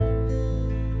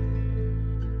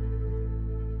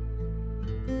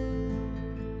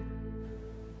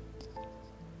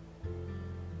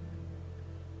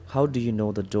How do you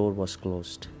know the door was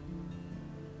closed?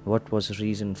 What was the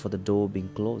reason for the door being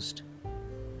closed?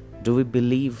 Do we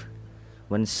believe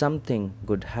when something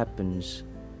good happens,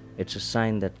 it's a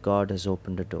sign that God has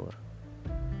opened a door?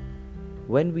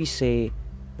 When we say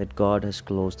that God has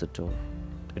closed the door,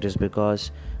 it is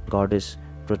because God is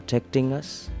protecting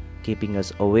us, keeping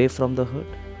us away from the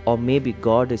hurt, or maybe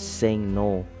God is saying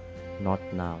no, not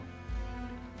now.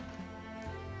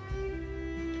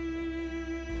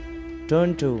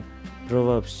 Turn to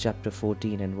Proverbs chapter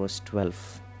 14 and verse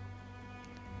 12.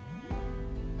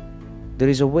 There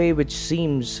is a way which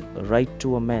seems right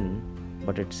to a man,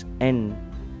 but its end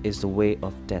is the way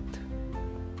of death.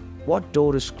 What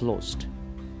door is closed?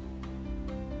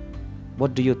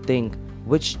 What do you think?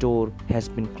 Which door has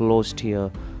been closed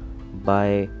here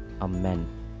by a man?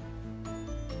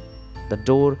 The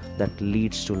door that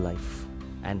leads to life.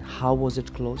 And how was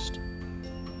it closed?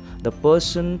 The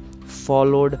person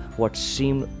followed what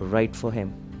seemed right for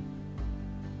him.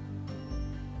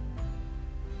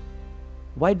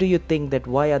 Why do you think that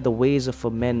why are the ways of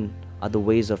a man are the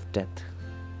ways of death?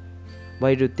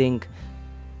 Why do you think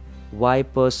why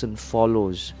person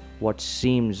follows what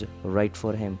seems right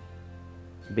for him?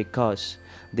 Because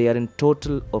they are in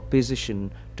total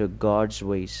opposition to God's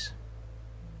ways.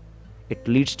 It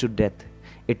leads to death.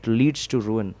 It leads to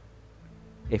ruin.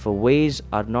 If our ways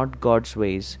are not God's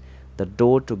ways, the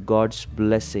door to God's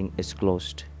blessing is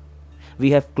closed. We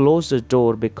have closed the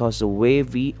door because the way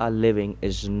we are living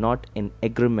is not in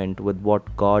agreement with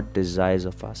what God desires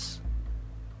of us.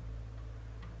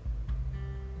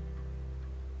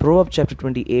 Proverbs chapter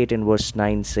 28 and verse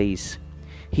 9 says,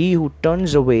 "He who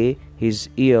turns away his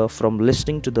ear from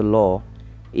listening to the law,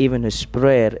 even his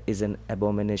prayer is an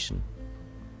abomination."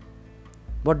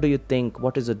 What do you think?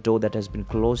 What is the door that has been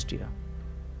closed here?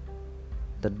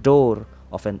 The door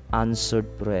of an answered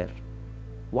prayer.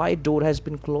 Why door has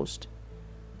been closed?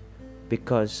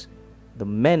 Because the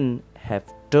men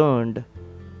have turned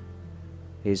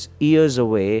his ears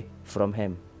away from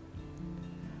him.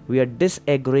 We are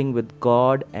disagreeing with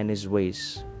God and his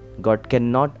ways. God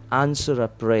cannot answer our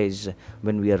prayers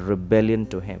when we are rebellion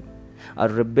to him. Our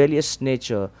rebellious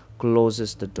nature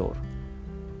closes the door.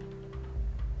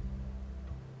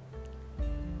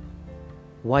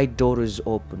 Why door is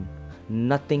open?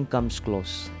 Nothing comes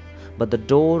close. But the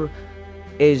door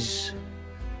is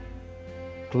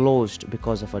closed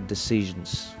because of our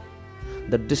decisions.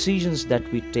 The decisions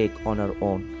that we take on our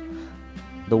own,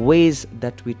 the ways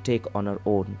that we take on our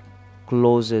own,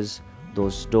 closes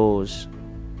those doors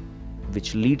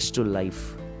which leads to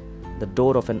life. The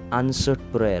door of an answered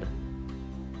prayer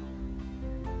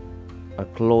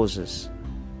closes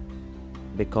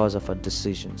because of our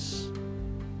decisions.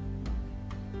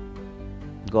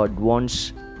 God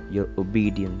wants your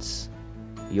obedience,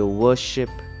 your worship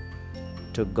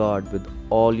to God with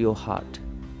all your heart.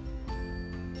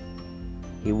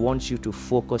 He wants you to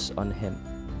focus on him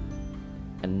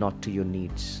and not to your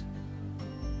needs.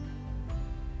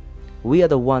 We are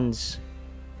the ones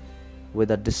with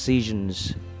our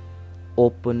decisions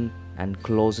open and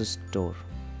closes door.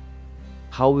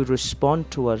 How we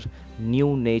respond to our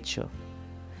new nature,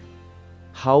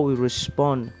 how we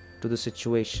respond to the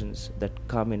situations that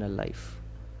come in our life,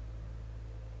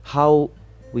 how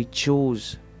we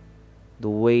choose the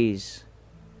ways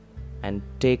and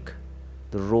take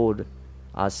the road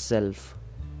ourselves.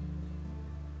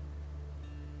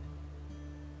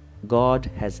 God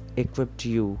has equipped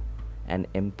you and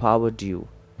empowered you.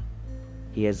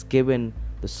 He has given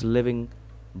this living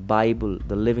Bible,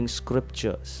 the living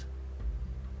scriptures,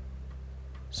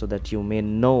 so that you may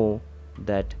know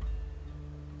that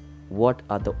what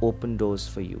are the open doors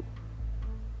for you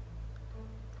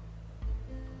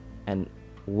and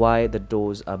why the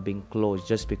doors are being closed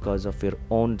just because of your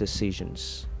own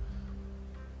decisions.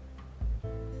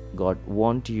 God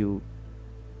wants you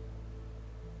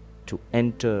to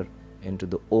enter into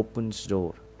the open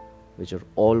door which are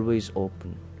always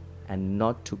open, and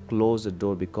not to close the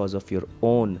door because of your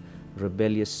own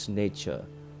rebellious nature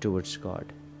towards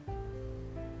God.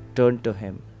 Turn to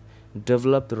him.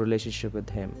 Develop the relationship with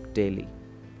him daily.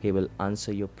 He will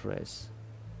answer your prayers.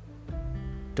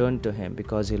 Turn to him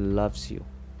because he loves you.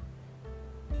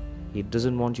 He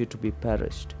doesn't want you to be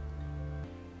perished,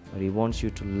 but he wants you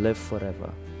to live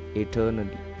forever,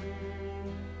 eternally,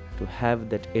 to have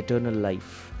that eternal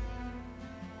life.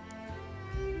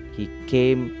 He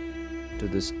came to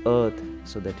this earth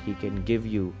so that he can give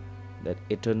you that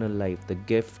eternal life, the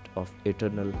gift of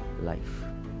eternal life.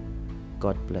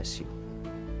 God bless you.